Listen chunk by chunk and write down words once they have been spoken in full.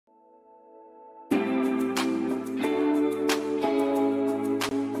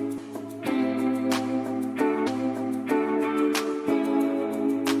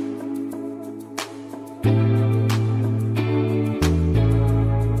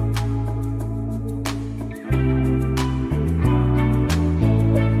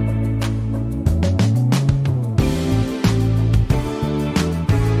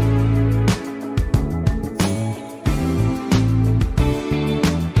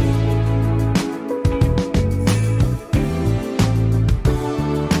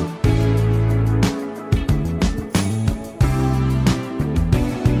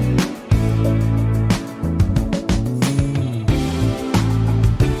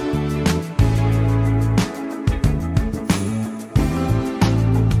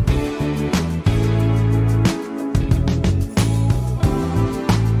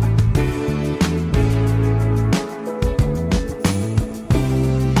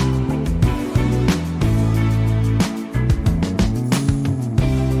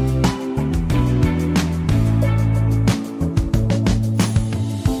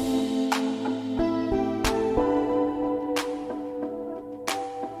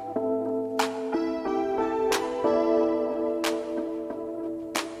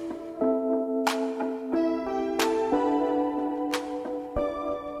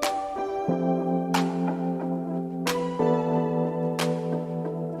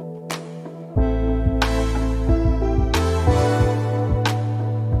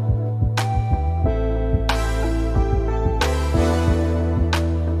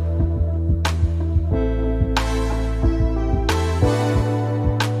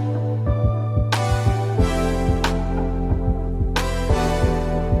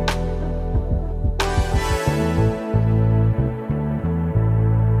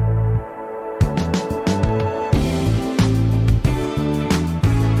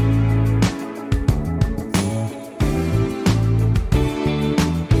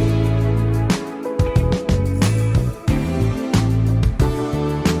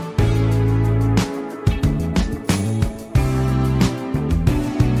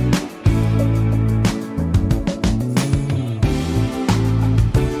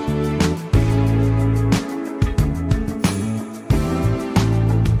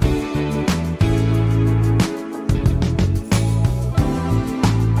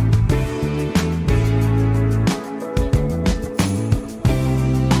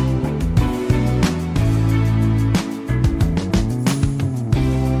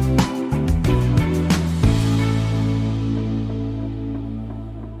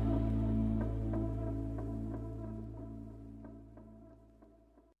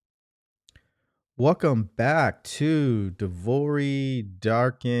Welcome back to Devori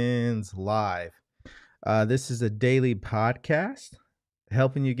Darkins Live. This is a daily podcast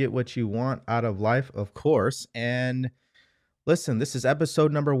helping you get what you want out of life, of course. And listen, this is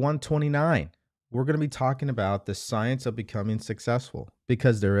episode number 129. We're going to be talking about the science of becoming successful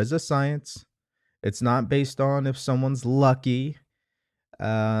because there is a science. It's not based on if someone's lucky,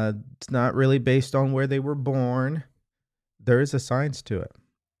 it's not really based on where they were born. There is a science to it.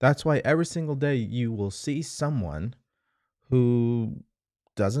 That's why every single day you will see someone who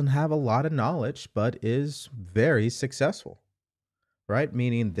doesn't have a lot of knowledge but is very successful, right?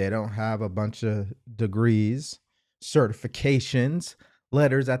 Meaning they don't have a bunch of degrees, certifications,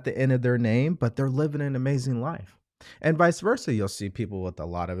 letters at the end of their name, but they're living an amazing life. And vice versa, you'll see people with a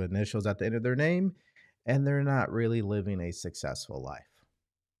lot of initials at the end of their name and they're not really living a successful life.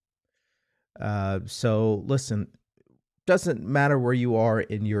 So listen, doesn't matter where you are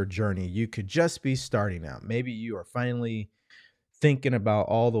in your journey. You could just be starting out. Maybe you are finally thinking about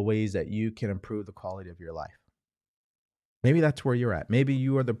all the ways that you can improve the quality of your life. Maybe that's where you're at. Maybe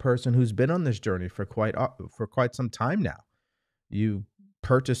you are the person who's been on this journey for quite some time now. You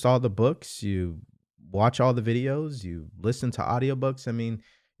purchased all the books, you watch all the videos, you listen to audiobooks. I mean,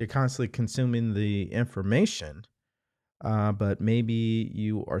 you're constantly consuming the information, but maybe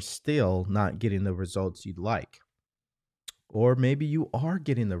you are still not getting the results you'd like. Or maybe you are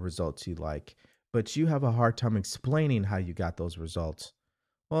getting the results you like, but you have a hard time explaining how you got those results.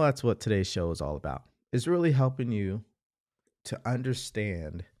 Well, that's what today's show is all about. Is really helping you to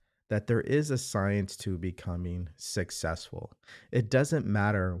understand that there is a science to becoming successful. It doesn't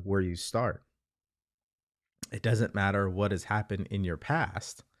matter where you start. It doesn't matter what has happened in your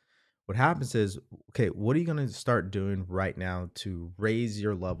past. What happens is, okay, what are you going to start doing right now to raise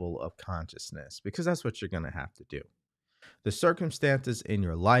your level of consciousness? Because that's what you're going to have to do. The circumstances in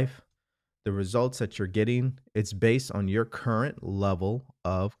your life, the results that you're getting, it's based on your current level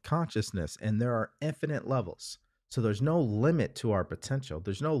of consciousness. And there are infinite levels. So there's no limit to our potential.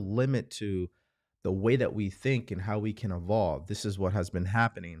 There's no limit to the way that we think and how we can evolve. This is what has been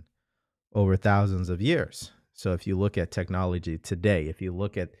happening over thousands of years. So if you look at technology today, if you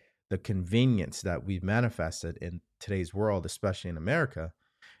look at the convenience that we've manifested in today's world, especially in America,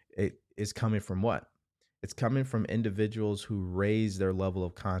 it is coming from what? It's coming from individuals who raise their level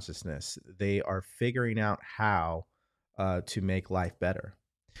of consciousness. They are figuring out how to make life better.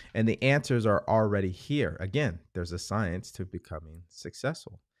 And the answers are already here. Again, there's a science to becoming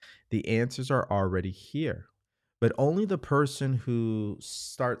successful. The answers are already here. But only the person who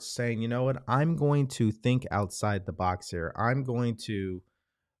starts saying, you know what, I'm going to think outside the box here. I'm going to,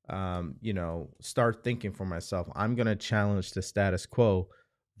 start thinking for myself. I'm going to challenge the status quo.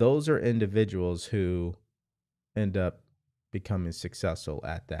 Those are individuals who end up becoming successful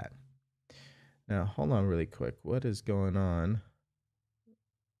at that. Now, hold on really quick. What is going on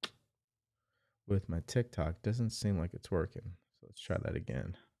with my TikTok? Doesn't seem like it's working. So let's try that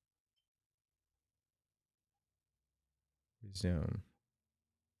again. Resume.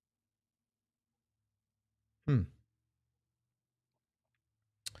 Hmm.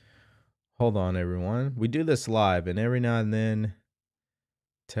 Hold on, everyone. We do this live, and every now and then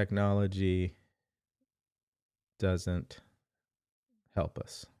technology doesn't help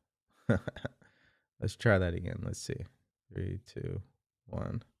us. Let's try that again. Let's see. 3, 2,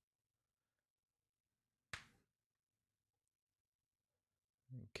 1.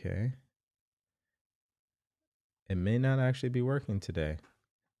 Okay. It may not actually be working today.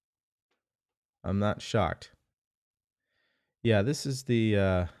 I'm not shocked. Yeah, this is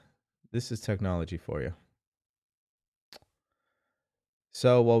technology for you.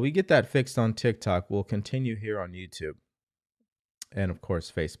 So while we get that fixed on TikTok, we'll continue here on YouTube and, of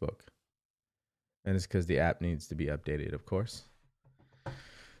course, Facebook. And it's because the app needs to be updated, of course.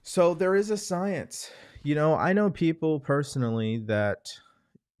 So there is a science. I know people personally that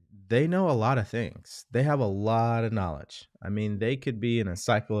they know a lot of things. They have a lot of knowledge. I mean, they could be an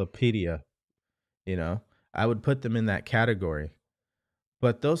encyclopedia, you know. I would put them in that category.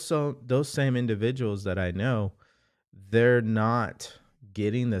 But those same individuals that I know, they're not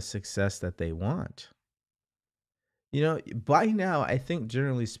getting the success that they want. By now, I think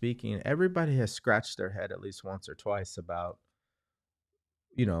generally speaking, everybody has scratched their head at least once or twice about,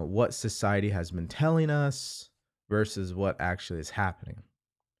 what society has been telling us versus what actually is happening.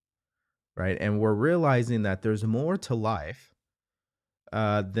 Right. And we're realizing that there's more to life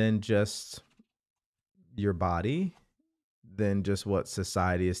than just your body, than just what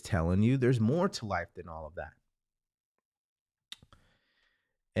society is telling you. There's more to life than all of that.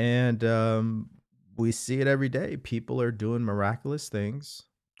 And we see it every day. People are doing miraculous things.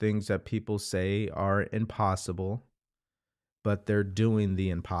 things that people say are impossible, but they're doing the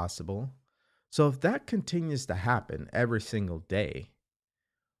impossible. So if that continues to happen every single day,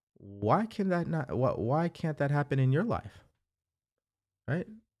 why can't that happen in your life? Right?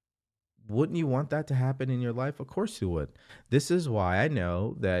 Wouldn't you want that to happen in your life? Of course you would. This is why I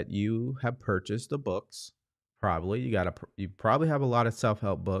know that you have purchased the books. Probably you probably have a lot of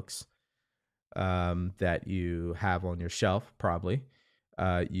self-help books that you have on your shelf. Probably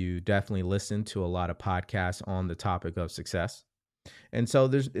you definitely listen to a lot of podcasts on the topic of success, and so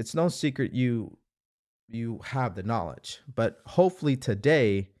it's no secret you have the knowledge. But hopefully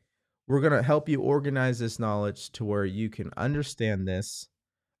today we're going to help you organize this knowledge to where you can understand this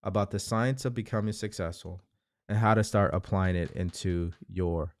about the science of becoming successful and how to start applying it into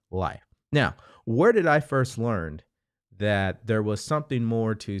your life. Now, where did I first learn that there was something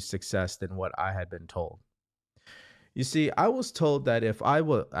more to success than what I had been told? You see, I was told that if I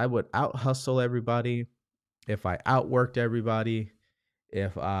would out hustle everybody, if I outworked everybody,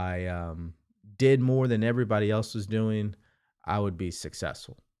 if I did more than everybody else was doing, I would be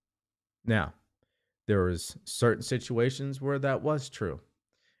successful. Now, there was certain situations where that was true.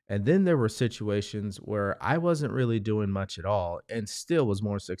 And then there were situations where I wasn't really doing much at all and still was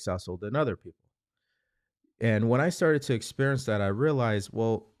more successful than other people. And when I started to experience that, I realized,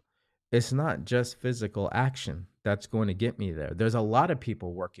 well, it's not just physical action that's going to get me there. There's a lot of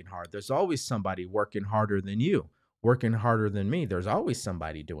people working hard. There's always somebody working harder than you, working harder than me. There's always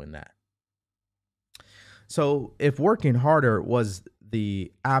somebody doing that. So if working harder was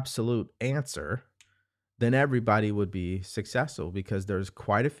the absolute answer, then everybody would be successful because there's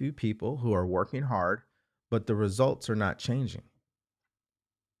quite a few people who are working hard, but the results are not changing.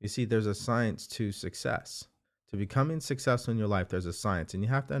 You see, there's a science to success. To becoming successful in your life, there's a science, and you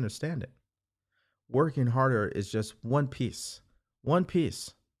have to understand it. Working harder is just one piece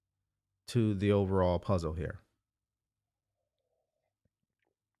to the overall puzzle here.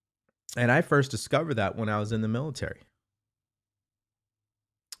 And I first discovered that when I was in the military.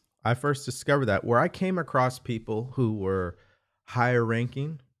 I first discovered that where I came across people who were higher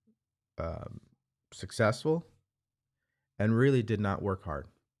ranking, um, successful, and really did not work hard.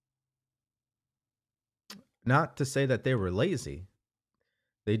 Not to say that they were lazy,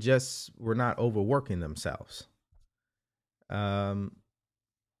 they just were not overworking themselves. Um,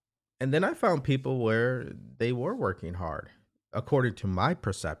 and then I found people where they were working hard, according to my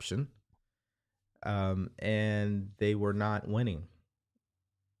perception, and they were not winning.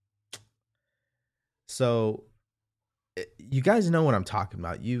 So you guys know what I'm talking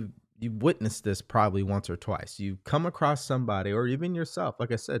about. You witnessed this probably once or twice. You come across somebody, or even yourself,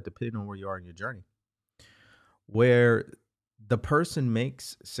 like I said, depending on where you are in your journey, where the person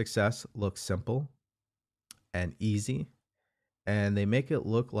makes success look simple and easy, and they make it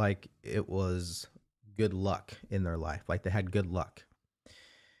look like it was good luck in their life, like they had good luck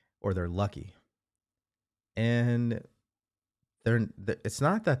or they're lucky. And it's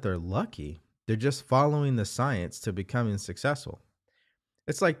not that they're lucky, they're just following the science to becoming successful.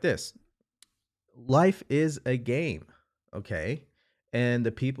 It's like this. Life is a game, okay? And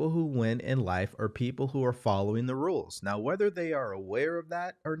the people who win in life are people who are following the rules. Now, whether they are aware of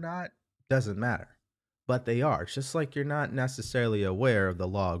that or not doesn't matter, but they are. It's just like you're not necessarily aware of the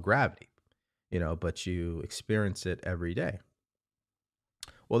law of gravity, but you experience it every day.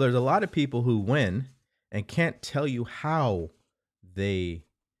 Well, there's a lot of people who win and can't tell you how they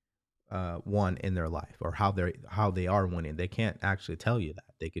won in their life or how they are winning. They can't actually tell you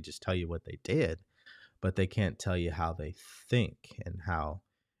that. They could just tell you what they did, but they can't tell you how they think and how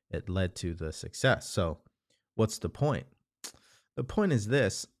it led to the success. So, what's the point? The point is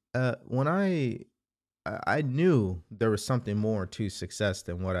this: when I knew there was something more to success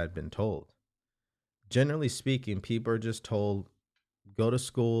than what I'd been told. Generally speaking, people are just told go to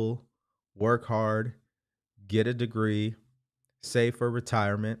school, work hard, get a degree, save for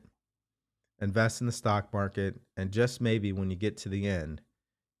retirement, invest in the stock market, and just maybe when you get to the end,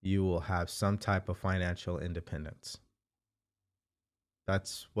 you will have some type of financial independence.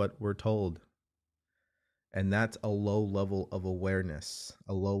 That's what we're told. And that's a low level of awareness,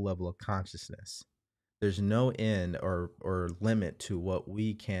 a low level of consciousness. There's no end or limit to what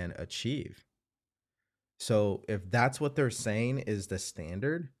we can achieve. So if that's what they're saying is the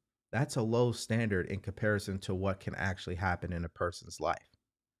standard, that's a low standard in comparison to what can actually happen in a person's life.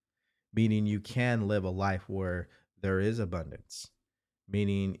 Meaning you can live a life where there is abundance,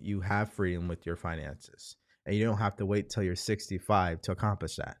 meaning you have freedom with your finances and you don't have to wait till you're 65 to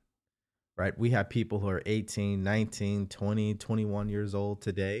accomplish that, right? We have people who are 18, 19, 20, 21 years old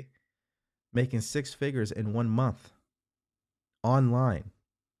today making six figures in 1 month online.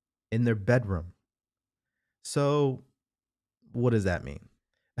 in their bedroom. So, what does that mean?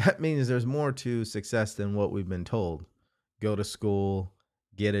 That means there's more to success than what we've been told. Go to school,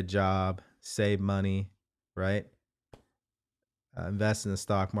 get a job, save money, right? Invest in the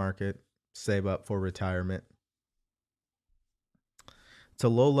stock market, save up for retirement. It's a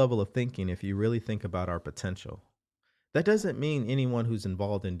low level of thinking if you really think about our potential. That doesn't mean anyone who's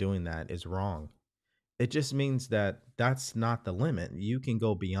involved in doing that is wrong. It just means that that's not the limit. You can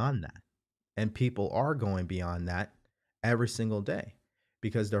go beyond that. And people are going beyond that every single day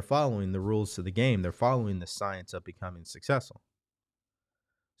because they're following the rules to the game. They're following the science of becoming successful.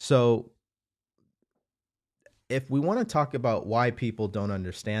 So, if we want to talk about why people don't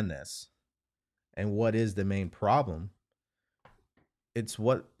understand this and what is the main problem, it's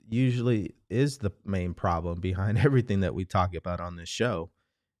what usually is the main problem behind everything that we talk about on this show.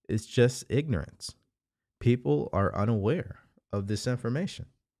 It's just ignorance. People are unaware of this information.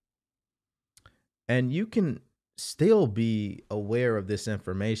 And you can still be aware of this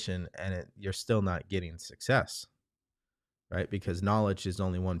information and you're still not getting success, right? Because knowledge is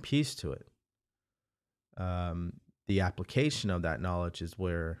only one piece to it. The application of that knowledge is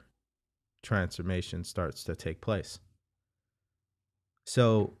where transformation starts to take place.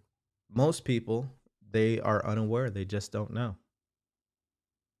 So most people, they are unaware. They just don't know.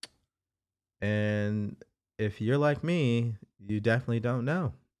 And if you're like me, you definitely don't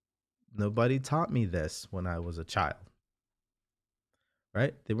know. Nobody taught me this when I was a child,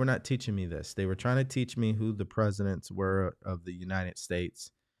 right? They were not teaching me this. They were trying to teach me who the presidents were of the United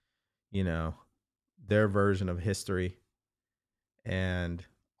States, you know, their version of history, and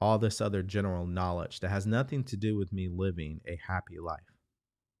all this other general knowledge that has nothing to do with me living a happy life.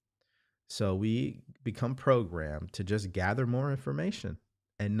 So we become programmed to just gather more information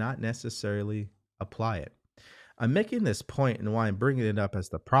and not necessarily apply it. I'm making this point and why I'm bringing it up as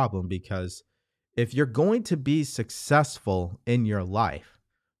the problem because if you're going to be successful in your life,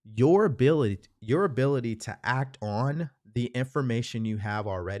 your ability to act on the information you have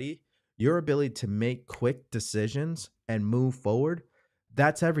already, your ability to make quick decisions and move forward,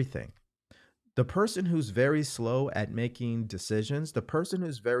 that's everything. The person who's very slow at making decisions, the person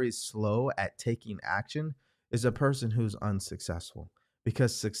who's very slow at taking action is a person who's unsuccessful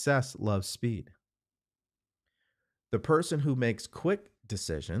because success loves speed. The person who makes quick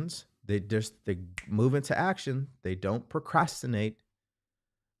decisions, they move into action, they don't procrastinate.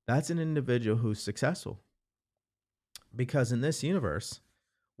 That's an individual who's successful. Because in this universe,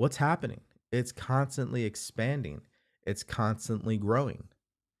 what's happening? It's constantly expanding. It's constantly growing.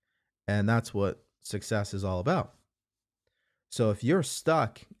 And that's what success is all about. So if you're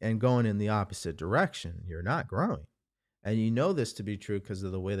stuck and going in the opposite direction, you're not growing. And you know this to be true because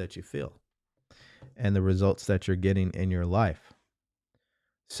of the way that you feel and the results that you're getting in your life.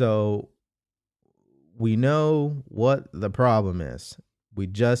 So we know what the problem is. We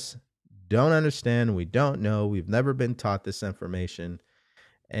just don't understand. We don't know. We've never been taught this information.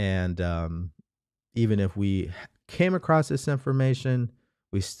 And even if we came across this information,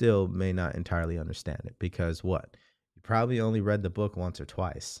 we still may not entirely understand it because what? You probably only read the book once or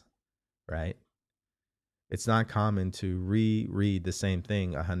twice, right? It's not common to reread the same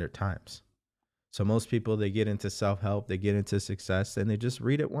thing 100 times. So most people, they get into self-help, they get into success, and they just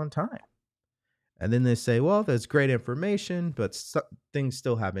read it one time. And then they say, well, that's great information, but things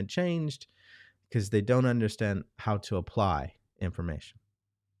still haven't changed because they don't understand how to apply information.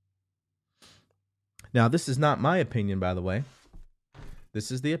 Now, this is not my opinion, by the way.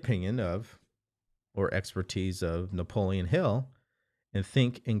 This is the opinion of, or expertise of, Napoleon Hill in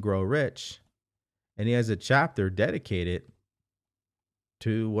Think and Grow Rich. And he has a chapter dedicated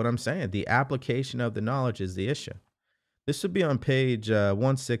to what I'm saying. The application of the knowledge is the issue. This would be on page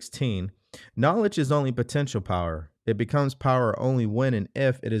 116. Knowledge is only potential power. It becomes power only when and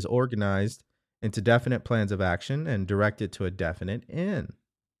if it is organized into definite plans of action and directed to a definite end.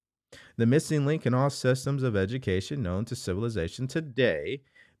 The missing link in all systems of education known to civilization today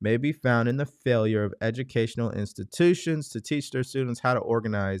may be found in the failure of educational institutions to teach their students how to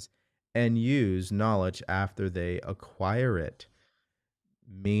organize and use knowledge after they acquire it.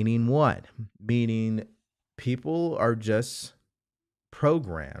 Meaning what? Meaning people are just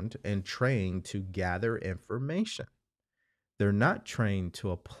programmed and trained to gather information. They're not trained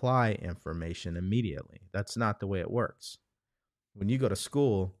to apply information immediately. That's not the way it works. When you go to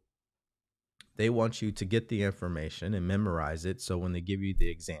school, they want you to get the information and memorize it so when they give you the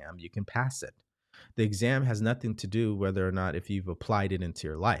exam, you can pass it. The exam has nothing to do whether or not if you've applied it into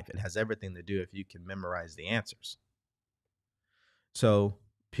your life. It has everything to do if you can memorize the answers. So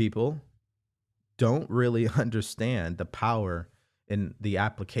people don't really understand the power in the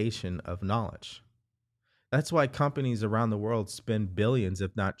application of knowledge. That's why companies around the world spend billions,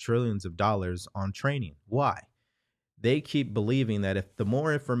 if not trillions of dollars on training. Why? They keep believing that if the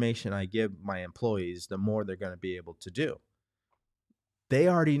more information I give my employees, the more they're going to be able to do. They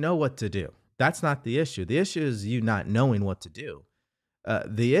already know what to do. That's not the issue. The issue is you not knowing what to do.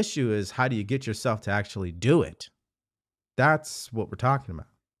 The issue is how do you get yourself to actually do it? That's what we're talking about.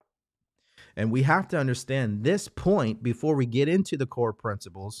 And we have to understand this point before we get into the core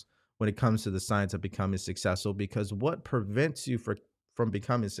principles when it comes to the science of becoming successful, because what prevents you from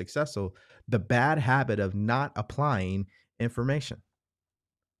becoming successful, the bad habit of not applying information,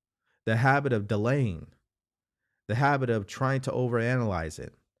 the habit of delaying, the habit of trying to overanalyze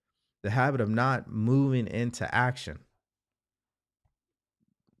it, the habit of not moving into action.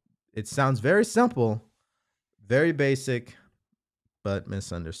 It sounds very simple, very basic, but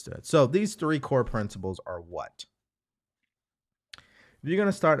misunderstood. So these three core principles are what? If you're going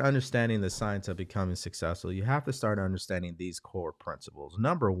to start understanding the science of becoming successful, you have to start understanding these core principles.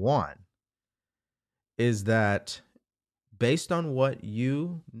 Number one is that based on what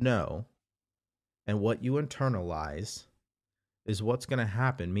you know and what you internalize is what's going to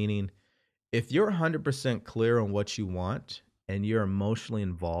happen. Meaning, if you're 100% clear on what you want and you're emotionally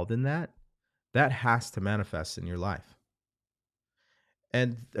involved in that, that has to manifest in your life.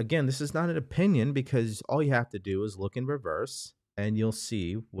 And again, this is not an opinion because all you have to do is look in reverse and you'll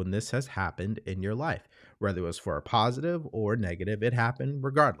see when this has happened in your life, whether it was for a positive or negative, it happened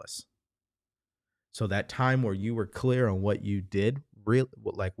regardless. So that time where you were clear on what you did,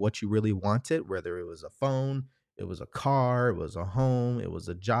 like what you really wanted, whether it was a phone, it was a car, it was a home, it was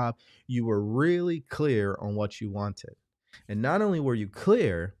a job, you were really clear on what you wanted. And not only were you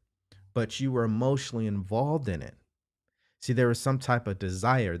clear, but you were emotionally involved in it. See, there was some type of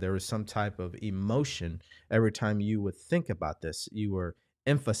desire, there was some type of emotion every time you would think about this. You were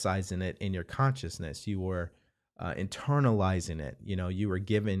emphasizing it in your consciousness. You were internalizing it. You know, you were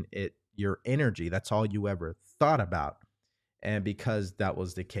giving it your energy. That's all you ever thought about. And because that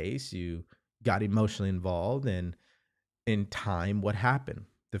was the case, you got emotionally involved. And in time, what happened?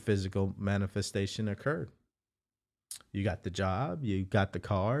 The physical manifestation occurred. You got the job, you got the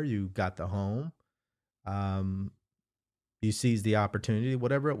car, you got the home. You seized the opportunity,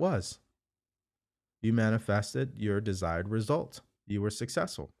 whatever it was. You manifested your desired result. You were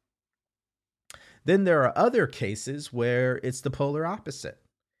successful. Then there are other cases where it's the polar opposite.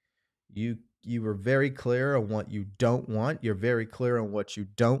 You were very clear on what you don't want. You're very clear on what you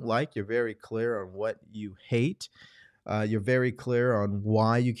don't like. You're very clear on what you hate. You're very clear on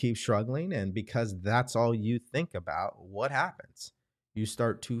why you keep struggling. And because that's all you think about, what happens? You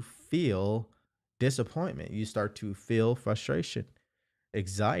start to feel disappointment. You start to feel frustration,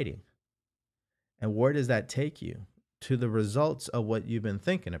 anxiety. And where does that take you? To the results of what you've been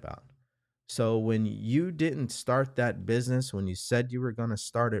thinking about. So when you didn't start that business, when you said you were going to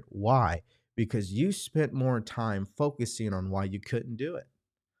start it, why? Because you spent more time focusing on why you couldn't do it,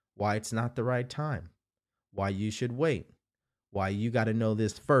 why it's not the right time, why you should wait, why you got to know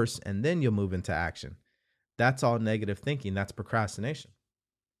this first and then you'll move into action. That's all negative thinking. That's procrastination.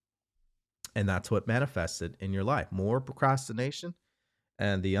 And that's what manifested in your life. More procrastination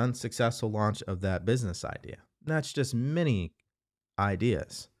and the unsuccessful launch of that business idea. That's just many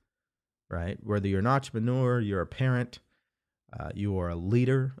ideas, right? Whether you're an entrepreneur, you're a parent, you are a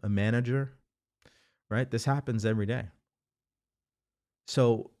leader, a manager, right? This happens every day.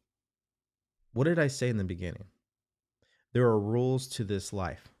 So, what did I say in the beginning? There are rules to this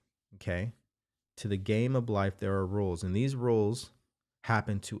life, okay? To the game of life, there are rules. And these rules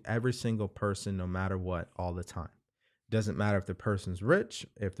happen to every single person, no matter what, all the time. Doesn't matter if the person's rich,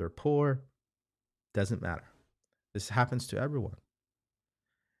 if they're poor, doesn't matter. This happens to everyone.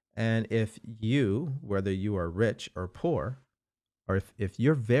 And if you, whether you are rich or poor, or if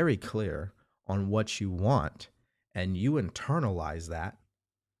you're very clear on what you want and you internalize that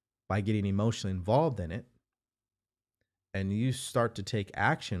by getting emotionally involved in it, and you start to take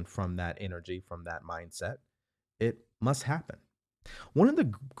action from that energy, from that mindset, it must happen. One of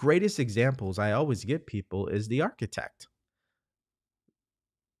the greatest examples I always give people is the architect.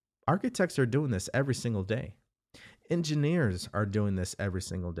 Architects are doing this every single day. Engineers are doing this every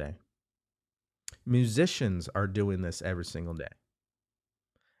single day. Musicians are doing this every single day.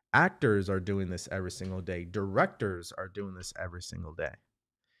 Actors are doing this every single day. Directors are doing this every single day.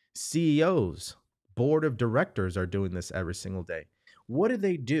 CEOs, board of directors are doing this every single day. What do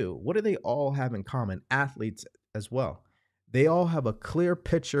they do? What do they all have in common? Athletes as well. They all have a clear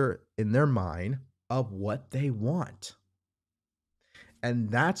picture in their mind of what they want. And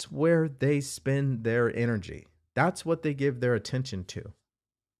that's where they spend their energy. That's what they give their attention to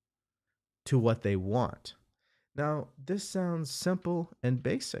what they want. Now, this sounds simple and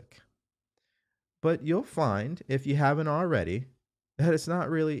basic, but you'll find, if you haven't already, that it's not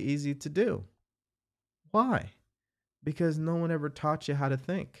really easy to do. Why? Because no one ever taught you how to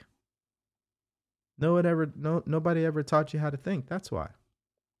think. Nobody ever taught you how to think. That's why.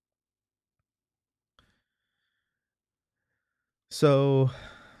 So,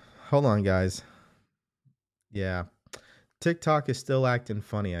 hold on, guys. Yeah, TikTok is still acting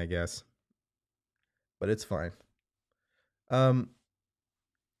funny, I guess, but it's fine. Um,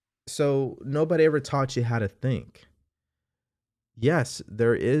 so nobody ever taught you how to think. Yes,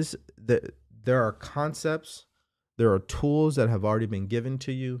 there are concepts, there are tools that have already been given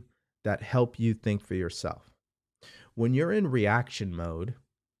to you that help you think for yourself. When you're in reaction mode,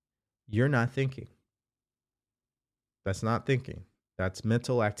 you're not thinking. That's not thinking. That's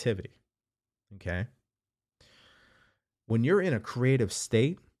mental activity. Okay? When you're in a creative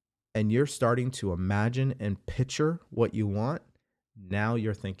state and you're starting to imagine and picture what you want, now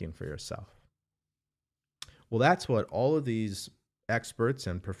you're thinking for yourself. Well, that's what all of these experts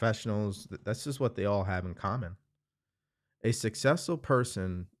and professionals, that's just what they all have in common. A successful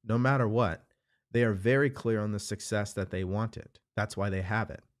person, no matter what, they are very clear on the success that they wanted. That's why they have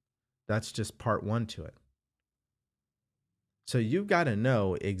it. That's just part one to it. So you've got to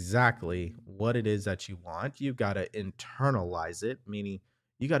know exactly what it is that you want. You've got to internalize it, meaning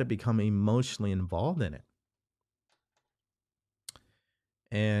you got to become emotionally involved in it.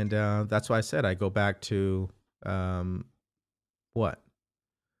 And that's why I said I go back to what?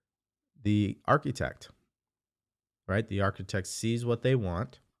 The architect, right? The architect sees what they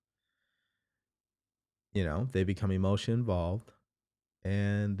want. They become emotionally involved,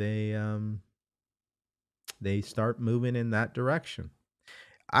 and they start moving in that direction.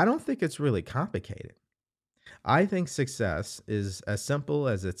 I don't think it's really complicated. I think success is as simple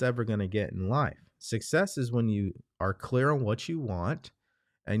as it's ever going to get in life. Success is when you are clear on what you want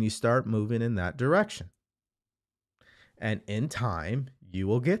and you start moving in that direction. And in time, you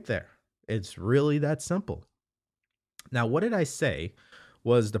will get there. It's really that simple. Now, what did I say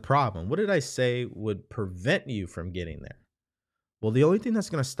was the problem? What did I say would prevent you from getting there? Well, the only thing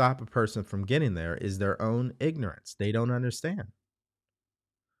that's going to stop a person from getting there is their own ignorance. They don't understand.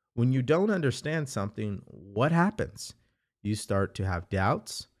 When you don't understand something, what happens? You start to have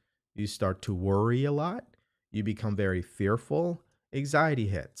doubts. You start to worry a lot. You become very fearful. Anxiety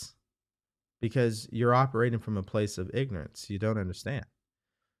hits because you're operating from a place of ignorance. You don't understand.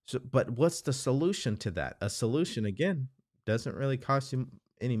 So, but what's the solution to that? A solution, again, doesn't really cost you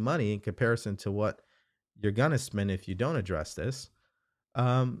any money in comparison to what you're going to spend if you don't address this.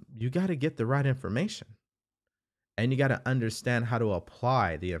 You got to get the right information. And you got to understand how to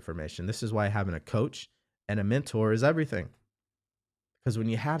apply the information. This is why having a coach and a mentor is everything. Because when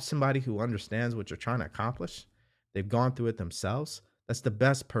you have somebody who understands what you're trying to accomplish, they've gone through it themselves, that's the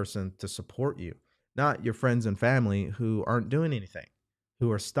best person to support you, not your friends and family who aren't doing anything, who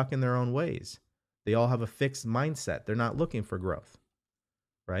are stuck in their own ways. They all have a fixed mindset. They're not looking for growth,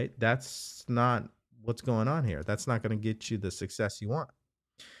 right? That's not what's going on here. That's not going to get you the success you want.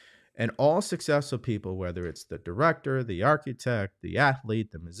 And all successful people, whether it's the director, the architect, the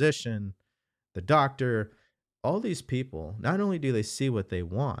athlete, the musician, the doctor, all these people, not only do they see what they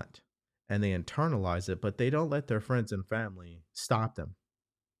want and they internalize it, but they don't let their friends and family stop them,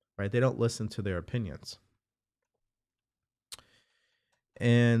 right? They don't listen to their opinions.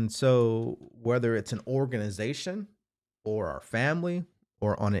 And so, whether it's an organization or our family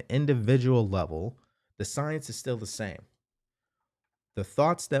or on an individual level, the science is still the same. The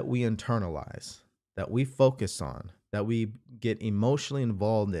thoughts that we internalize, that we focus on, that we get emotionally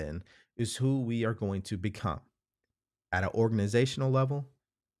involved in is who we are going to become at an organizational level,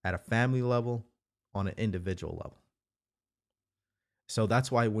 at a family level, on an individual level. So that's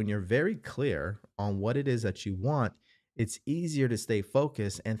why when you're very clear on what it is that you want, it's easier to stay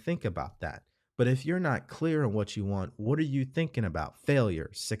focused and think about that. But if you're not clear on what you want, what are you thinking about? Failure,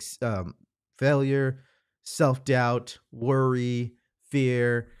 self-doubt, worry,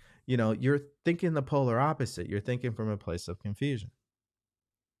 fear. You're thinking the polar opposite. You're thinking from a place of confusion.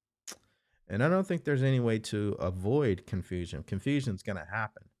 And I don't think there's any way to avoid confusion. Confusion's going to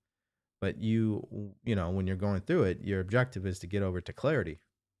happen. But when you're going through it, your objective is to get over to clarity.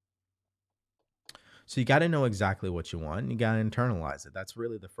 So you got to know exactly what you want. And you got to internalize it. That's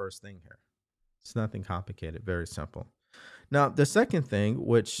really the first thing here. It's nothing complicated, very simple. Now, the second thing,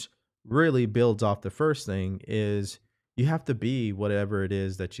 which really builds off the first thing, is you have to be whatever it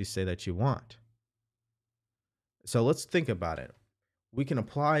is that you say that you want. So let's think about it. We can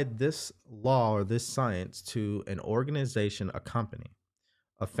apply this law or this science to an organization, a company,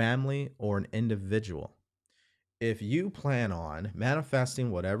 a family, or an individual. If you plan on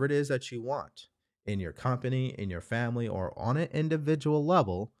manifesting whatever it is that you want in your company, in your family, or on an individual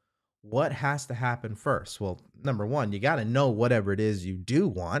level, what has to happen first? Well, number one, you got to know whatever it is you do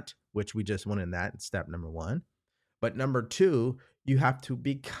want, which we just went in that in step number one. But number two, you have to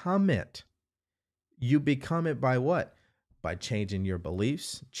become it. You become it by what? By changing your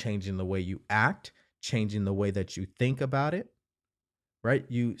beliefs, changing the way you act, changing the way that you think about it, right?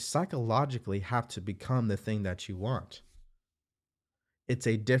 You psychologically have to become the thing that you want. It's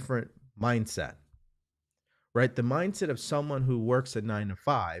a different mindset, right? The mindset of someone who works a 9 to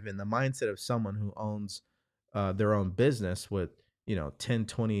 5 and the mindset of someone who owns their own business with, 10,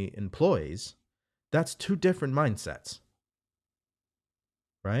 20 employees, that's two different mindsets,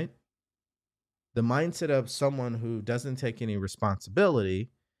 right? The mindset of someone who doesn't take any responsibility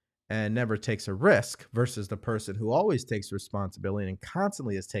and never takes a risk versus the person who always takes responsibility and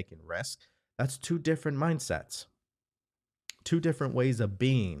constantly is taking risks, that's two different mindsets, two different ways of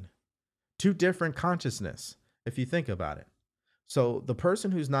being, two different consciousness, if you think about it. So the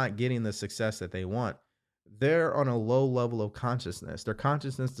person who's not getting the success that they want, they're on a low level of consciousness. Their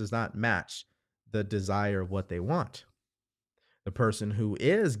consciousness does not match the desire of what they want. The person who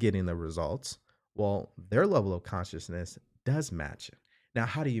is getting the results, well, their level of consciousness does match it. Now,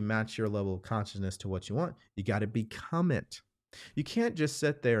 how do you match your level of consciousness to what you want? You got to become it. You can't just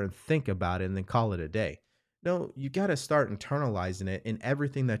sit there and think about it and then call it a day. No, you got to start internalizing it in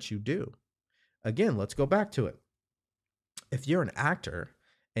everything that you do. Again, let's go back to it. If you're an actor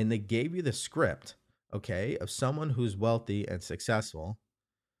and they gave you the script, okay, of someone who's wealthy and successful,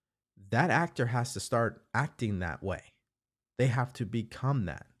 that actor has to start acting that way. They have to become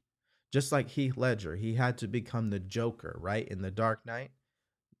that. Just like Heath Ledger, he had to become the Joker, right? In The Dark Knight.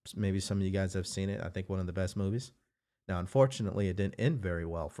 Maybe some of you guys have seen it. I think one of the best movies. Now, unfortunately, it didn't end very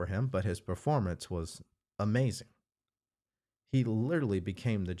well for him, but his performance was amazing. He literally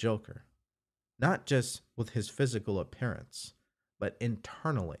became the Joker, not just with his physical appearance, but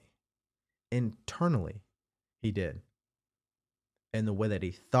internally. Internally, he did. And the way that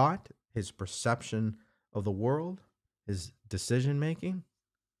he thought, his perception of the world, his decision making,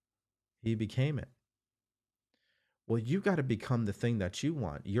 he became it. Well, you got to become the thing that you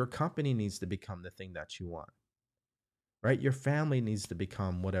want. Your company needs to become the thing that you want, right? Your family needs to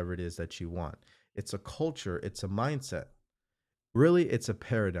become whatever it is that you want. It's a culture, it's a mindset. Really, it's a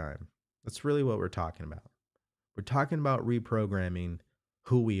paradigm. That's really what we're talking about. We're talking about reprogramming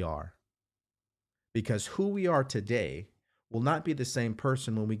who we are, because who we are today will not be the same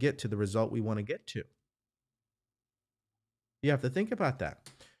person when we get to the result we want to get to. You have to think about that.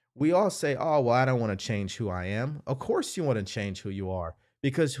 We all say, oh, well, I don't want to change who I am. Of course, you want to change who you are,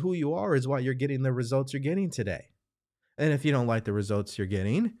 because who you are is why you're getting the results you're getting today. And if you don't like the results you're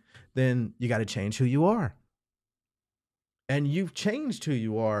getting, then you got to change who you are. And you've changed who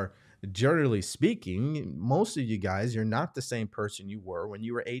you are, generally speaking. Most of you guys, you're not the same person you were when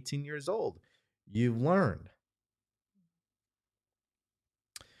you were 18 years old. You've learned.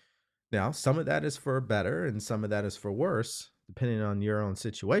 Now, some of that is for better and some of that is for worse, depending on your own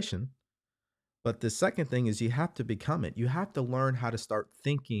situation. But the second thing is you have to become it. You have to learn how to start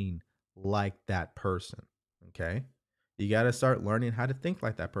thinking like that person. Okay. You got to start learning how to think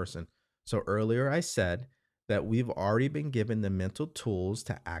like that person. So earlier I said that we've already been given the mental tools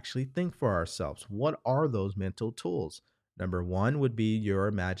to actually think for ourselves. What are those mental tools? Number one would be your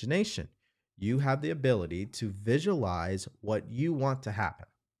imagination. You have the ability to visualize what you want to happen.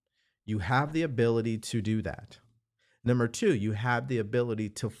 You have the ability to do that. Number two, you have the ability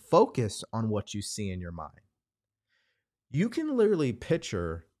to focus on what you see in your mind. You can literally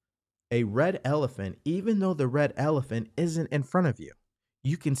picture a red elephant, even though the red elephant isn't in front of you.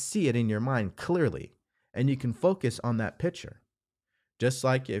 You can see it in your mind clearly, and you can focus on that picture. Just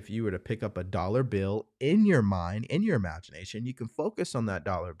like if you were to pick up a dollar bill in your mind, in your imagination, you can focus on that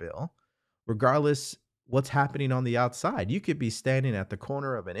dollar bill, regardless what's happening on the outside. You could be standing at the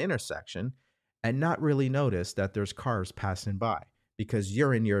corner of an intersection and not really notice that there's cars passing by because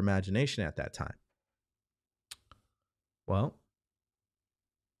you're in your imagination at that time. Well,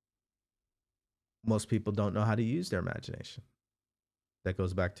 most people don't know how to use their imagination. That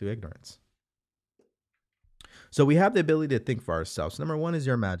goes back to ignorance. So we have the ability to think for ourselves. Number one is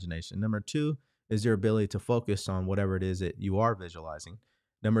your imagination. Number two is your ability to focus on whatever it is that you are visualizing.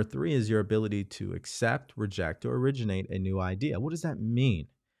 Number three is your ability to accept, reject, or originate a new idea. What does that mean?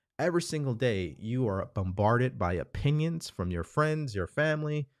 Every single day, you are bombarded by opinions from your friends, your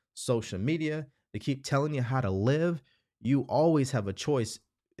family, social media. They keep telling you how to live. You always have a choice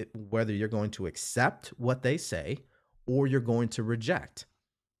whether you're going to accept what they say or you're going to reject.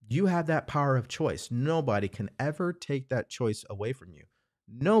 You have that power of choice. Nobody can ever take that choice away from you.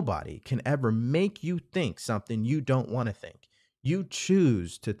 Nobody can ever make you think something you don't want to think. You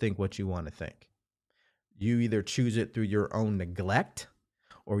choose to think what you want to think. You either choose it through your own neglect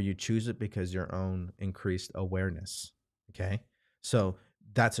or you choose it because your own increased awareness. Okay. So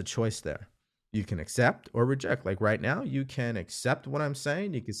that's a choice there. You can accept or reject. Like right now, you can accept what I'm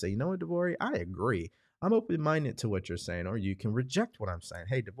saying. You can say, you know what, Devori, I agree. I'm open minded to what you're saying. Or you can reject what I'm saying.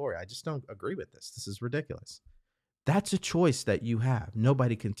 Hey, Devori, I just don't agree with this. This is ridiculous. That's a choice that you have.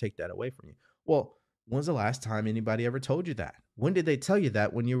 Nobody can take that away from you. Well, when's the last time anybody ever told you that? When did they tell you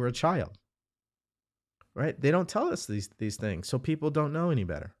that when you were a child? Right? They don't tell us these things. So people don't know any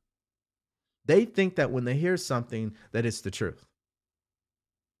better. They think that when they hear something that it's the truth.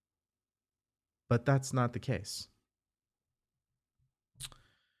 But that's not the case.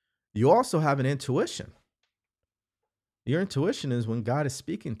 You also have an intuition. Your intuition is when God is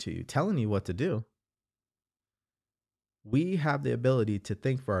speaking to you, telling you what to do. We have the ability to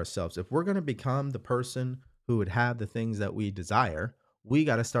think for ourselves. If we're going to become the person who would have the things that we desire, we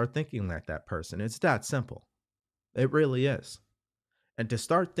got to start thinking like that person. It's that simple. It really is. And to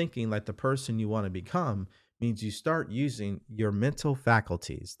start thinking like the person you want to become means you start using your mental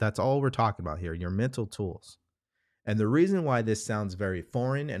faculties. That's all we're talking about here, your mental tools. And the reason why this sounds very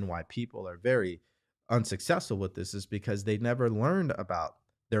foreign and why people are very unsuccessful with this is because they never learned about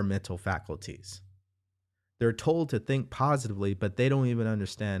their mental faculties. They're told to think positively, but they don't even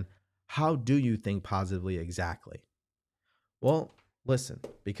understand how do you think positively exactly. Well, listen,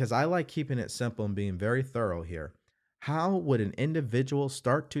 because I like keeping it simple and being very thorough here. How would an individual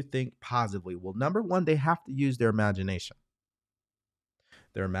start to think positively? Well, number one, they have to use their imagination.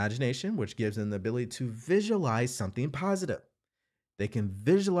 Their imagination, which gives them the ability to visualize something positive. They can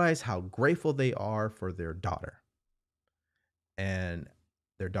visualize how grateful they are for their daughter and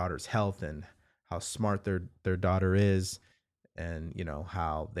their daughter's health and how smart their daughter is and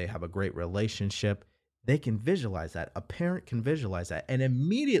how they have a great relationship. They can visualize that. A parent can visualize that, and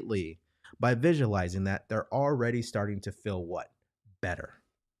immediately by visualizing that, they're already starting to feel what? Better.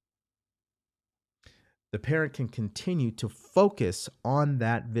 The parent can continue to focus on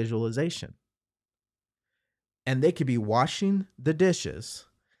that visualization, and they could be washing the dishes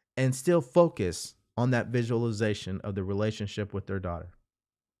and still focus on that visualization of the relationship with their daughter.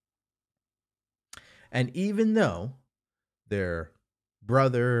 And even though their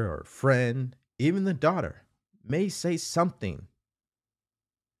brother or friend, even the daughter, may say something,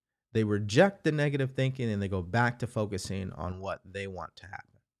 they reject the negative thinking and they go back to focusing on what they want to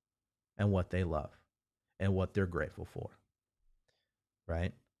happen and what they love and what they're grateful for.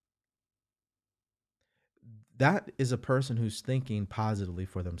 Right? That is a person who's thinking positively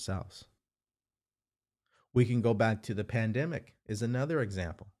for themselves. We can go back to the pandemic, is another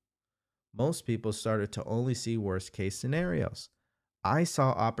example. Most people started to only see worst case scenarios. I saw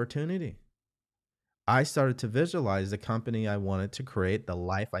opportunity. I started to visualize the company I wanted to create, the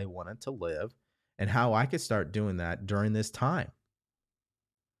life I wanted to live, and how I could start doing that during this time.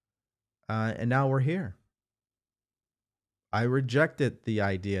 And now we're here. I rejected the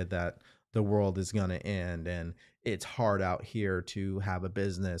idea that the world is going to end and it's hard out here to have a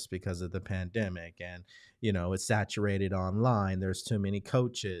business because of the pandemic and it's saturated online, there's too many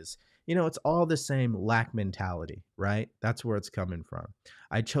coaches. It's all the same lack mentality, right? That's where it's coming from.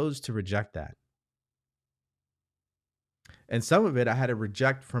 I chose to reject that. And some of it I had to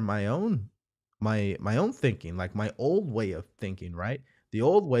reject from my own thinking, like my old way of thinking, right? The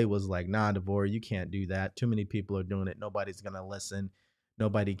old way was like, nah, Devore, you can't do that. Too many people are doing it. Nobody's gonna listen.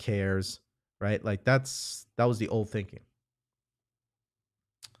 Nobody cares, right? Like that was the old thinking.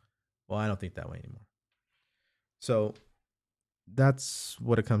 Well, I don't think that way anymore. So that's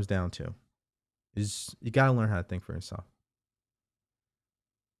what it comes down to. Is you gotta learn how to think for yourself.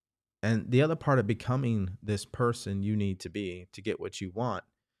 And the other part of becoming this person you need to be to get what you want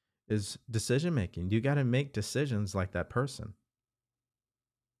is decision making. You got to make decisions like that person.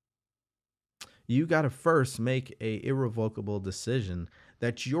 You got to first make a irrevocable decision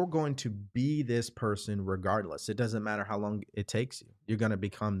that you're going to be this person regardless. It doesn't matter how long it takes you. You're going to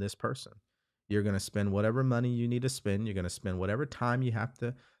become this person. You're going to spend whatever money you need to spend. You're going to spend whatever time you have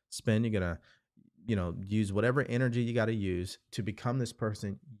to spend. You're going to use whatever energy you got to use to become this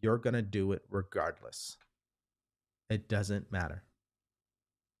person. You're going to do it regardless. It doesn't matter.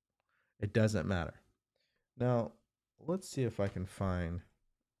 It doesn't matter. Now, let's see if I can find.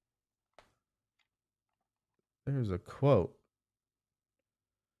 There's a quote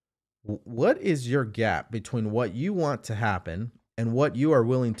What is your gap between what you want to happen and what you are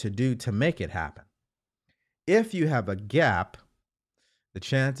willing to do to make it happen? If you have a gap, the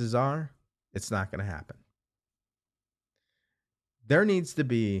chances are it's not going to happen. There needs to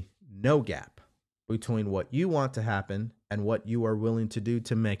be no gap between what you want to happen and what you are willing to do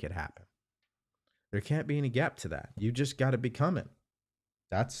to make it happen. There can't be any gap to that. You just got to become it.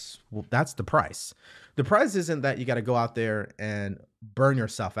 That's the price. The price isn't that you got to go out there and burn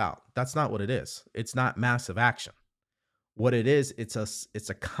yourself out. That's not what it is. It's not massive action. What it is, it's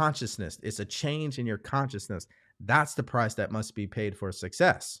a consciousness. It's a change in your consciousness. That's the price that must be paid for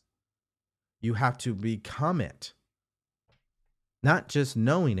success. You have to become it. Not just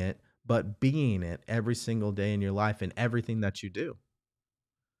knowing it, but being it every single day in your life and everything that you do.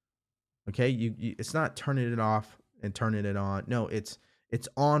 Okay? It's not turning it off and turning it on. No, it's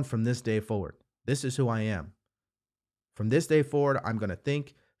on from this day forward. This is who I am. From this day forward, I'm going to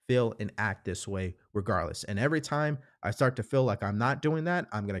think, feel, and act this way regardless. And every time I start to feel like I'm not doing that,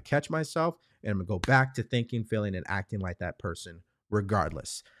 I'm going to catch myself and I'm going to go back to thinking, feeling, and acting like that person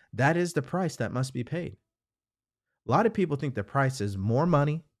regardless. That is the price that must be paid. A lot of people think the price is more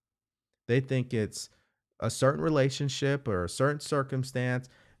money. They think it's a certain relationship or a certain circumstance.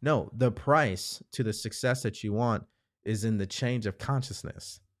 No, the price to the success that you want is in the change of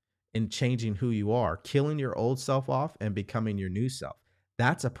consciousness, in changing who you are, killing your old self off and becoming your new self.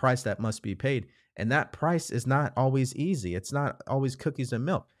 That's a price that must be paid. And that price is not always easy. It's not always cookies and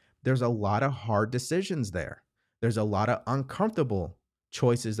milk. There's a lot of hard decisions there. There's a lot of uncomfortable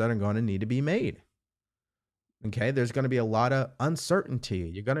choices that are going to need to be made. Okay. There's going to be a lot of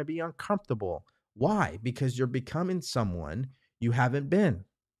uncertainty. You're going to be uncomfortable. Why? Because you're becoming someone you haven't been.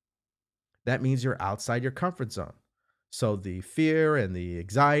 That means you're outside your comfort zone. So the fear and the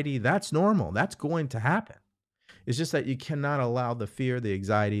anxiety, that's normal. That's going to happen. It's just that you cannot allow the fear, the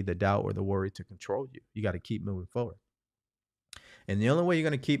anxiety, the doubt, or the worry to control you. You got to keep moving forward. And the only way you're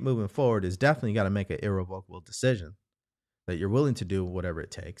going to keep moving forward is definitely got to make an irrevocable decision that you're willing to do whatever it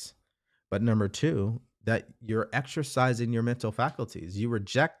takes. But number two, that you're exercising your mental faculties. You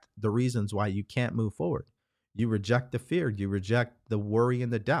reject the reasons why you can't move forward. You reject the fear. You reject the worry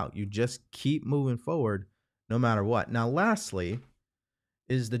and the doubt. You just keep moving forward no matter what. Now, lastly,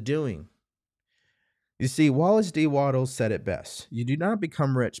 is the doing. You see, Wallace D. Waddles said it best. You do not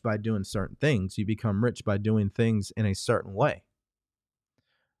become rich by doing certain things. You become rich by doing things in a certain way.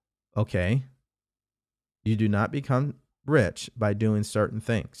 Okay. You do not become rich by doing certain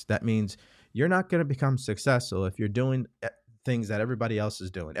things. That means you're not going to become successful if you're doing things that everybody else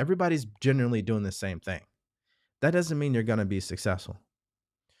is doing. Everybody's generally doing the same thing. That doesn't mean you're going to be successful.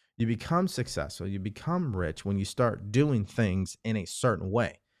 You become successful, you become rich when you start doing things in a certain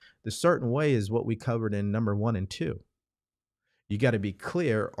way. The certain way is what we covered in number 1 and 2. You got to be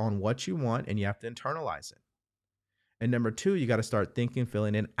clear on what you want and you have to internalize it. And number 2, you got to start thinking,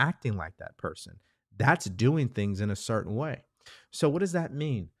 feeling, and acting like that person. That's doing things in a certain way. So, what does that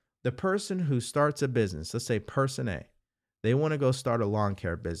mean? The person who starts a business, let's say person A, they want to go start a lawn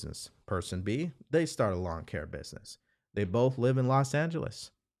care business. Person B, they start a lawn care business. They both live in Los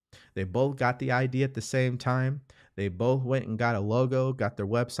Angeles. They both got the idea at the same time. They both went and got a logo, got their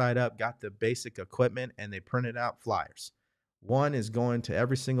website up, got the basic equipment, and they printed out flyers. One is going to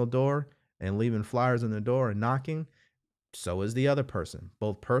every single door and leaving flyers on the door and knocking. So is the other person.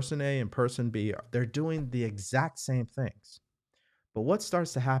 Both person A and person B, they're doing the exact same things. But what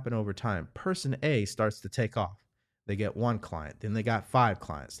starts to happen over time? Person A starts to take off. They get 1 client, then they got 5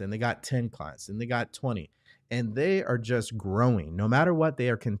 clients, then they got 10 clients, then they got 20. And they are just growing. No matter what, they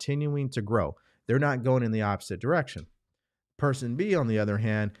are continuing to grow. They're not going in the opposite direction. Person B, on the other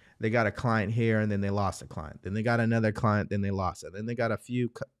hand, they got a client here and then they lost a client. Then they got another client, then they lost it. Then they got a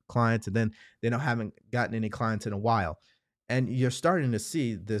few clients and then they haven't gotten any clients in a while. And you're starting to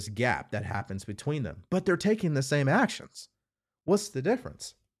see this gap that happens between them, but they're taking the same actions. What's the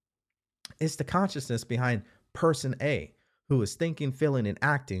difference? It's the consciousness behind person A, who is thinking, feeling, and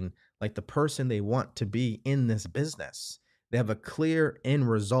acting like the person they want to be in this business. They have a clear end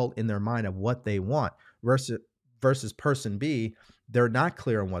result in their mind of what they want versus person B, they're not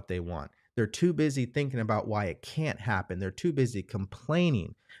clear on what they want. They're too busy thinking about why it can't happen. They're too busy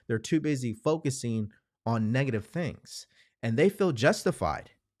complaining. They're too busy focusing on negative things. And they feel justified.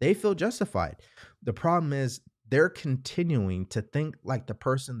 They feel justified. The problem is they're continuing to think like the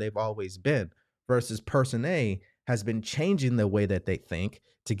person they've always been versus person A has been changing the way that they think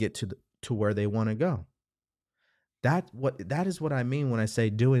to get to where they want to go. That is what I mean when I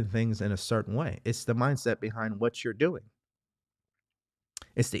say doing things in a certain way. It's the mindset behind what you're doing.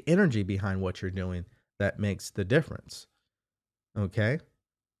 It's the energy behind what you're doing that makes the difference. Okay?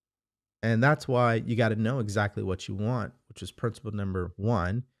 And that's why you got to know exactly what you want, which is principle number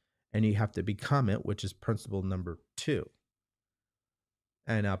one. And you have to become it, which is principle number two.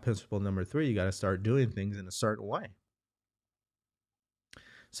 And now, principle number three, you got to start doing things in a certain way.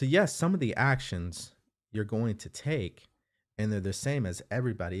 So, yes, some of the actions you're going to take, and they're the same as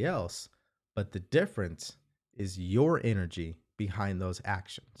everybody else, but the difference is your energy behind those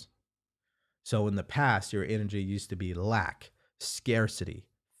actions. So, in the past, your energy used to be lack, scarcity,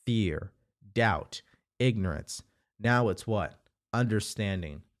 fear, doubt, ignorance. Now it's what?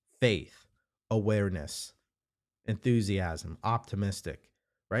 Understanding, faith, awareness, enthusiasm, optimistic,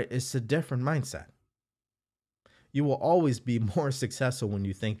 right? It's a different mindset. You will always be more successful when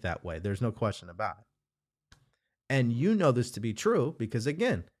you think that way. There's no question about it. And you know this to be true because,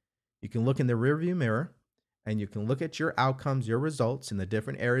 again, you can look in the rearview mirror and you can look at your outcomes, your results in the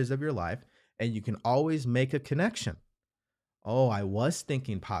different areas of your life, and you can always make a connection. Oh, I was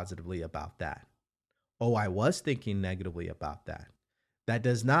thinking positively about that. Oh, I was thinking negatively about that. That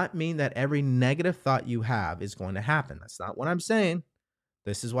does not mean that every negative thought you have is going to happen. That's not what I'm saying.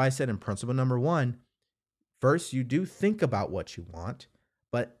 This is why I said in principle number one, first, you do think about what you want,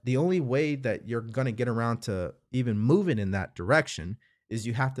 but the only way that you're going to get around to even moving in that direction is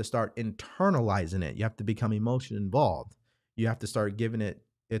you have to start internalizing it. You have to become emotion involved. You have to start giving it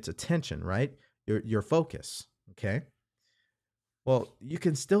its attention, right? Your focus. Okay. Well, you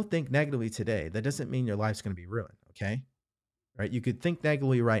can still think negatively today. That doesn't mean your life's going to be ruined. Okay. Right. You could think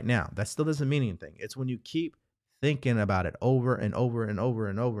negatively right now. That still doesn't mean anything. It's when you keep thinking about it over and over and over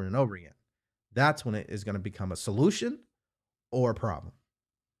and over and over again. That's when it is going to become a solution or a problem.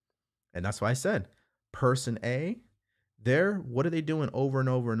 And that's why I said person A, what are they doing over and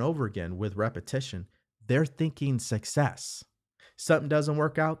over and over again with repetition? They're thinking success. Something doesn't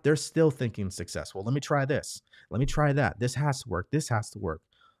work out, they're still thinking success. Well, let me try this. Let me try that. This has to work. This has to work.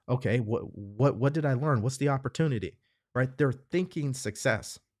 Okay, what did I learn? What's the opportunity? Right? They're thinking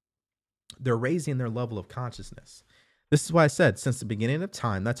success. They're raising their level of consciousness. This is why I said since the beginning of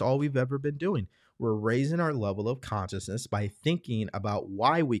time, that's all we've ever been doing. We're raising our level of consciousness by thinking about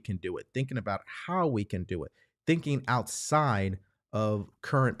why we can do it, thinking about how we can do it, thinking outside of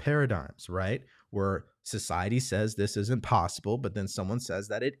current paradigms, right? Where society says this isn't possible, but then someone says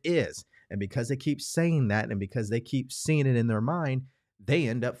that it is. And because they keep saying that and because they keep seeing it in their mind, they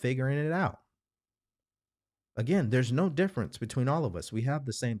end up figuring it out. Again, there's no difference between all of us. We have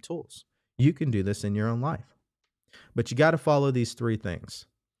the same tools. You can do this in your own life. But you got to follow these three things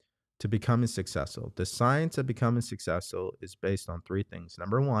to becoming successful. The science of becoming successful is based on three things.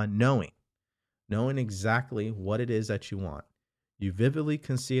 Number one, knowing exactly what it is that you want. You vividly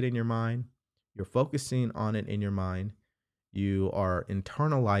can see it in your mind. You're focusing on it in your mind. You are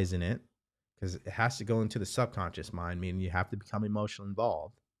internalizing it because it has to go into the subconscious mind, meaning you have to become emotionally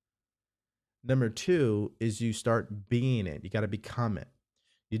involved. Number two is you start being it. You got to become it.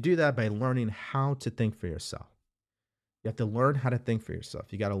 You do that by learning how to think for yourself. You have to learn how to think for yourself.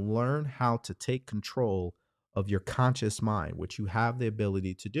 You got to learn how to take control of your conscious mind, which you have the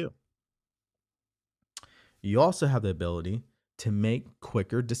ability to do. You also have the ability to make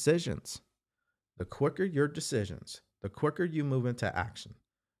quicker decisions. The quicker your decisions, the quicker you move into action,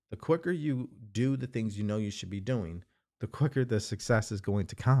 the quicker you do the things you know you should be doing, the quicker the success is going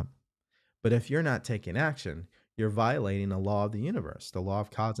to come. But if you're not taking action, you're violating the law of the universe, the law of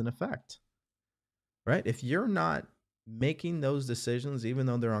cause and effect, right? If you're not making those decisions, even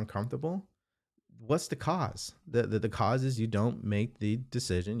though they're uncomfortable, what's the cause? The cause is you don't make the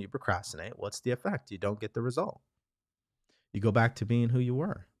decision, you procrastinate. What's the effect? You don't get the result. You go back to being who you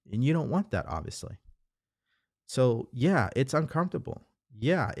were, and you don't want that, obviously. So, yeah, it's uncomfortable.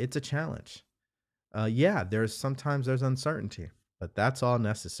 Yeah, it's a challenge. Yeah, sometimes there's uncertainty, but that's all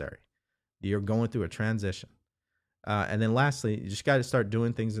necessary. You're going through a transition. And then lastly, you just got to start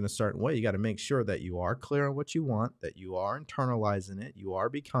doing things in a certain way. You got to make sure that you are clear on what you want, that you are internalizing it, you are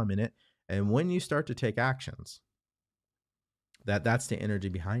becoming it. And when you start to take actions, that's the energy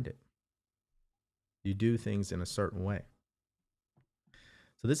behind it. You do things in a certain way.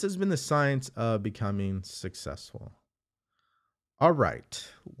 So this has been the science of becoming successful. All right.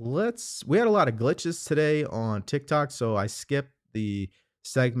 We had a lot of glitches today on TikTok, so I skipped the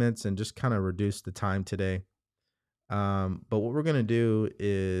segments and just kind of reduced the time today. But what we're going to do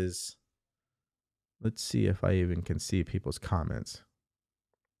is, let's see if I even can see people's comments.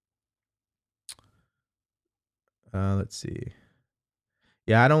 Let's see.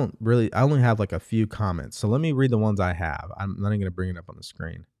 Yeah, I only have like a few comments. So let me read the ones I have. I'm not even going to bring it up on the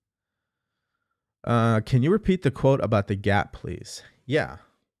screen. Can you repeat the quote about the gap, please? Yeah,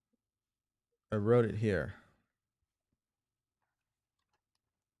 I wrote it here.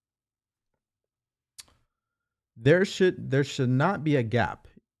 There should not be a gap,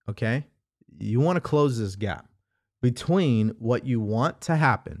 okay? You want to close this gap between what you want to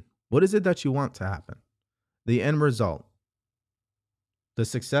happen. What is it that you want to happen? The end result, the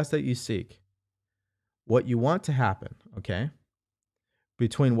success that you seek, what you want to happen, okay?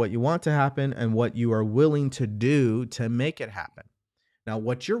 Between what you want to happen and what you are willing to do to make it happen. Now,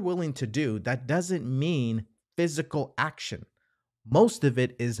 what you're willing to do, that doesn't mean physical action. Most of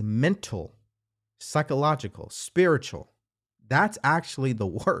it is mental, psychological, spiritual. That's actually the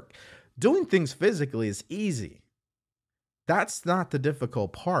work. Doing things physically is easy. That's not the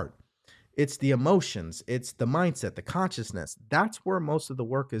difficult part. It's the emotions, it's the mindset, the consciousness. That's where most of the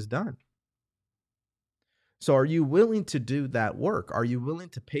work is done. So, are you willing to do that work? Are you willing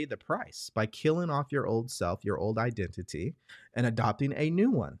to pay the price by killing off your old self, your old identity, and adopting a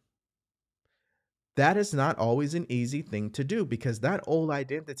new one? That is not always an easy thing to do because that old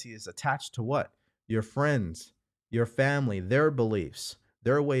identity is attached to what? Your friends, your family, their beliefs,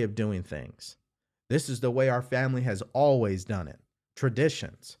 their way of doing things. This is the way our family has always done it.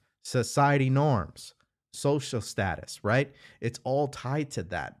 Traditions, society norms, social status, right? It's all tied to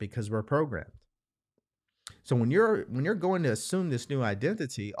that because we're programmed. So when you're going to assume this new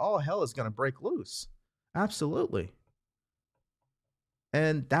identity, all hell is going to break loose. Absolutely.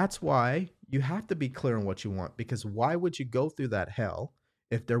 And that's why you have to be clear on what you want because why would you go through that hell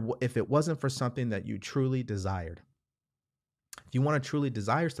if it wasn't for something that you truly desired? If you want to truly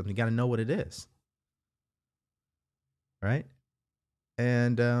desire something, you got to know what it is, right?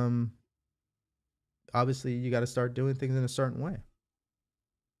 And obviously you got to start doing things in a certain way.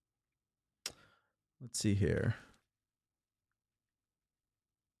 Let's see here.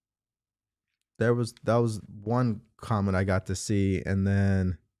 That was one comment I got to see, and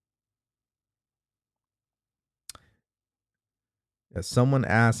then someone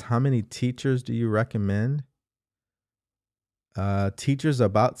asked, "How many teachers do you recommend?" Teachers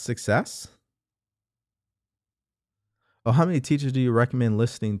about success. Oh, how many teachers do you recommend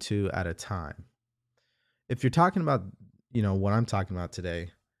listening to at a time? If you're talking about, what I'm talking about today,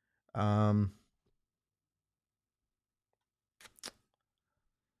 um,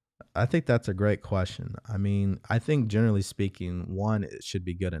 I think that's a great question. I mean, I think generally speaking, one, it should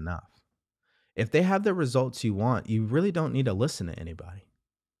be good enough. If they have the results you want, you really don't need to listen to anybody.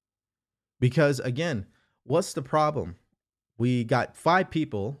 Because again, what's the problem? We got five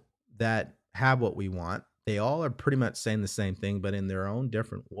people that have what we want. They all are pretty much saying the same thing, but in their own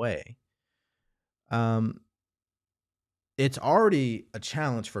different way. Um, it's already a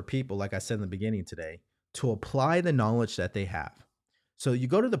challenge for people, like I said in the beginning today, to apply the knowledge that they have. So you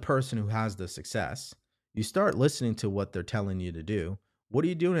go to the person who has the success, you start listening to what they're telling you to do. What are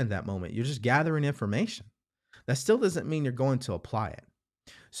you doing in that moment? You're just gathering information. That still doesn't mean you're going to apply it.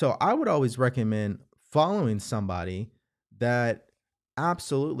 So I would always recommend following somebody that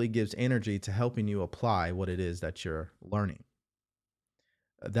absolutely gives energy to helping you apply what it is that you're learning.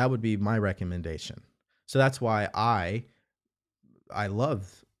 That would be my recommendation. So that's why I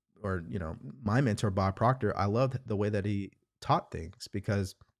love, or my mentor Bob Proctor. I loved the way that he taught things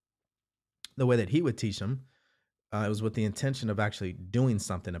because the way that he would teach them, it was with the intention of actually doing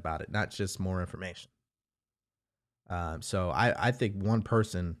something about it, not just more information. So I think one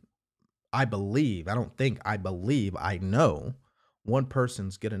person, I believe, I don't think, I believe, I know one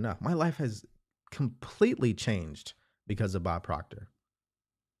person's good enough. My life has completely changed because of Bob Proctor.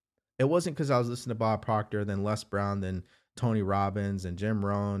 It wasn't because I was listening to Bob Proctor, then Les Brown, then Tony Robbins and Jim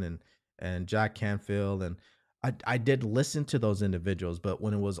Rohn and Jack Canfield. And I did listen to those individuals, but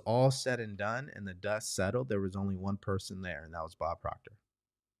when it was all said and done and the dust settled, there was only one person there, and that was Bob Proctor.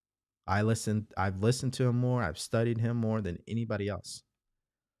 I've listened to him more, I've studied him more than anybody else.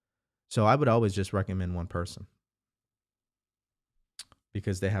 So I would always just recommend one person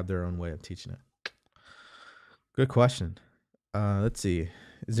because they have their own way of teaching it. Good question. Let's see.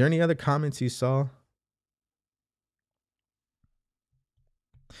 Is there any other comments you saw?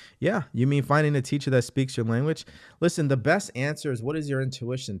 Yeah, you mean finding a teacher that speaks your language? Listen, the best answer is what does your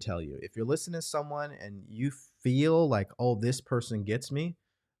intuition tell you? If you're listening to someone and you feel like, oh, this person gets me,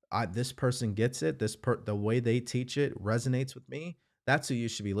 this person gets it, the way they teach it resonates with me, that's who you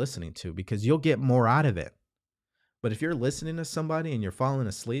should be listening to because you'll get more out of it. But if you're listening to somebody and you're falling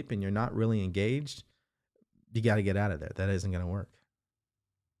asleep and you're not really engaged, you got to get out of there. That isn't going to work.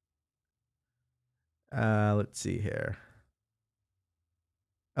 Let's see here.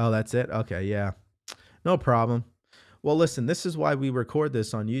 Oh, that's it? Okay, yeah. No problem. Well, listen, this is why we record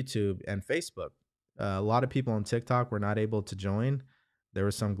this on YouTube and Facebook. A lot of people on TikTok were not able to join. There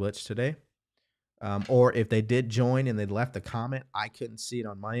was some glitch today. Or if they did join and they left a comment, I couldn't see it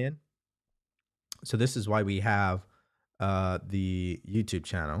on my end. So this is why we have the YouTube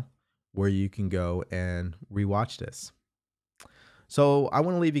channel where you can go and rewatch this. So I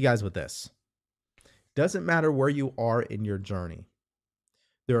want to leave you guys with this. Doesn't matter where you are in your journey.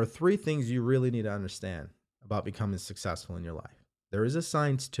 There are 3 things you really need to understand about becoming successful in your life. There is a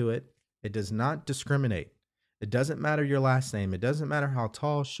science to it. It does not discriminate. It doesn't matter your last name. It doesn't matter how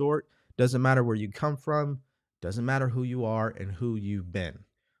tall, short, doesn't matter where you come from, doesn't matter who you are and who you've been.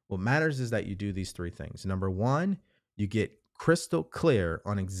 What matters is that you do these 3 things. Number 1, you get crystal clear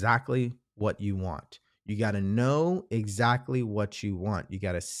on exactly what you want. You got to know exactly what you want. You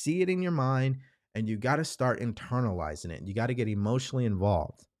got to see it in your mind and you got to start internalizing it. You got to get emotionally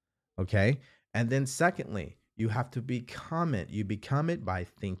involved. Okay. And then secondly, you have to become it. You become it by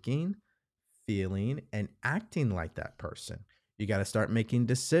thinking, feeling, and acting like that person. You got to start making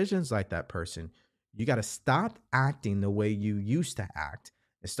decisions like that person. You got to stop acting the way you used to act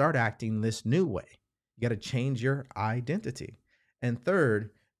and start acting this new way. You got to change your identity. And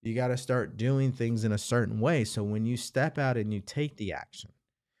third, you got to start doing things in a certain way. So when you step out and you take the action,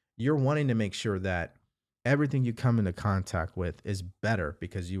 you're wanting to make sure that everything you come into contact with is better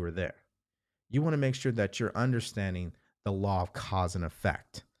because you were there. You want to make sure that you're understanding the law of cause and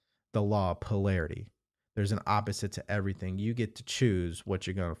effect, the law of polarity. There's an opposite to everything. You get to choose what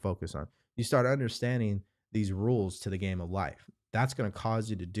you're going to focus on. You start understanding these rules to the game of life. That's going to cause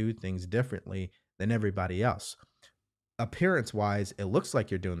you to do things differently than everybody else. Appearance-wise, it looks like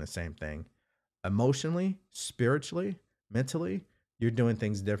you're doing the same thing. Emotionally, spiritually, mentally, you're doing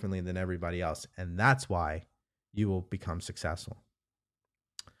things differently than everybody else. And that's why you will become successful.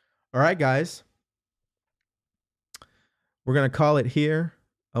 All right, guys. We're going to call it here.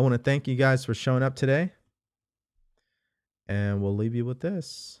 I want to thank you guys for showing up today. And we'll leave you with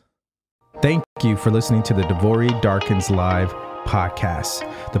this. Thank you for listening to the DeVory Darkins Live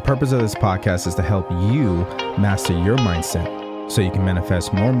podcast. The purpose of this podcast is to help you master your mindset so you can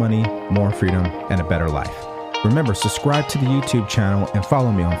manifest more money, more freedom, and a better life. Remember, subscribe to the YouTube channel and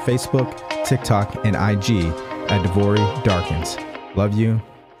follow me on Facebook, TikTok, and IG at DeVory Darkins. Love you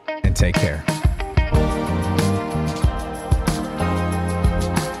and take care.